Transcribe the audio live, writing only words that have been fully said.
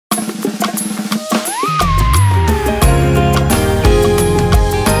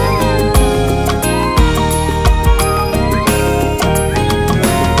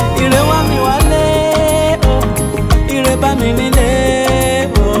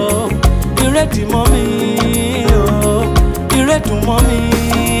ìrèdì mọ́ mi o, ìrèdùn mọ́ mi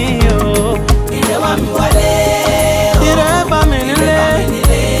o. Ire wá mi wálé o, Ire bá mi nílé,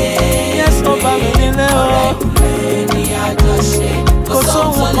 yes ó bá mi nílé o. ní àjọṣe Kò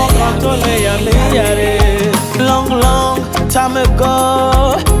sóhun kankan tó lè yà mí yàrá. Long time ago,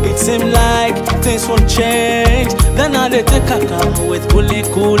 it seemed like things won't change. Then I dey take account with kuli.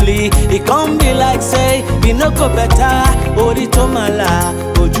 It can't be like say, it no go better. Ori to mala,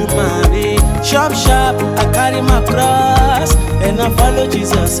 oju mari. Sharp, I carry my cross and I follow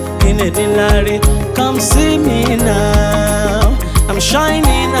Jesus in a dilari. Come see me now, I'm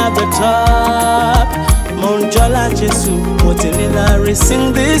shining at the top. Monjola Jesu, motinilari,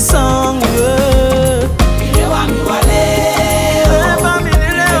 sing this song, yeah. Ire wá mi wálé o, Ire bá mi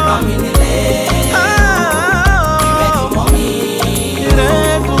nílé o. mi nílé ìrèdùn mọ́ mi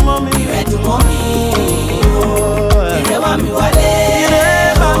Ìrèdùn mọ́ mi. ìrèdùn mọ́ mi ire wá mi wálé Ire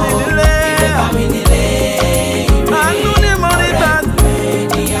bá mi nílé. bá mi nílé Àánú ni mo rí gbà.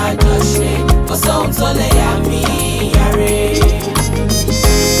 ní àjọṣe kò sóhun tó lè yà mí yàrá.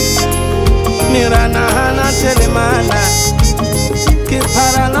 Mirana hana telemana,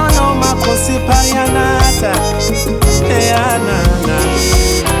 kipara nono makosi parianata.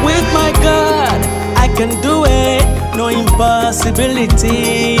 With my God, I can do it. No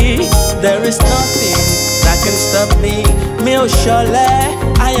impossibility. There is nothing that can stop me. Me o shole,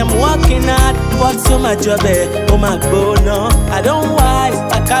 I am working hard. What's so my job? Oh my bono. I don't wise.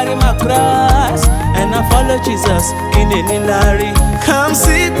 I carry my cross and I follow Jesus in the nilari. Come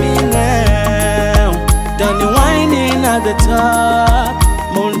see me now. Then you whining at the top.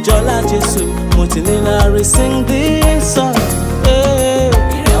 Monjola Jesu, motinilari, sing this song. Hey.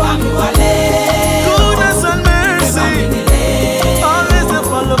 Ire wá mi wálé o, Goodness and mercy, mi nílé always they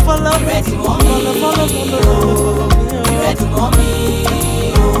follow. ìrèdùn mọ́ mi ìrèdùn mọ́ mi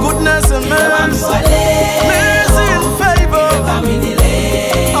Goodness and mercy, wálé mercy and favor bá mi nílé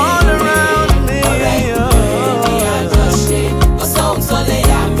all around me. ní àjọṣe kò sóhun tó lè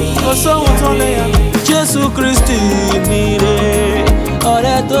yà mí. Kò sóhun tó lè yà mí. Jésù Kristi mi re,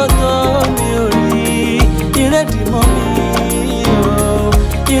 ọ̀rẹ́ tó tó mi ò rí. Ìrèdì mọ́ mi o,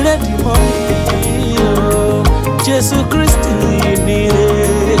 ìrèdì mọ́ mi o. Jésù Kristi mi re,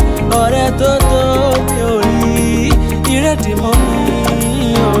 ọ̀rẹ́ tó tó mi ò rí. Ìrèdì mọ́ mi.